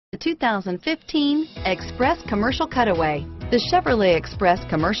The 2015 Express Commercial Cutaway. The Chevrolet Express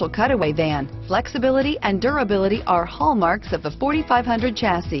Commercial Cutaway van, flexibility and durability are hallmarks of the 4500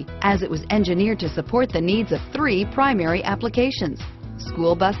 chassis, as it was engineered to support the needs of 3 primary applications: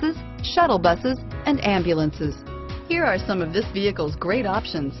 school buses, shuttle buses, and ambulances. Here are some of this vehicle's great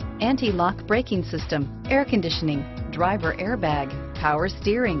options: anti-lock braking system, air conditioning, driver airbag, power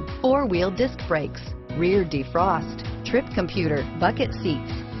steering, 4-wheel disc brakes, rear defrost, trip computer, bucket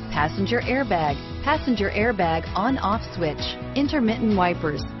seats, passenger airbag on-off switch, intermittent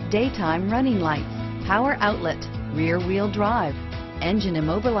wipers, daytime running lights, power outlet, rear wheel drive, engine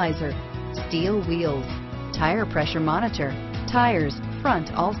immobilizer, steel wheels, tire pressure monitor, tires front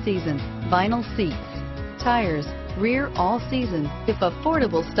all season, vinyl seats, tires rear all season. If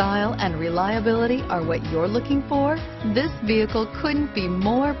affordable style and reliability are what you're looking for, this vehicle couldn't be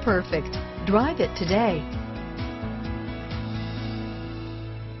more perfect. Drive it today.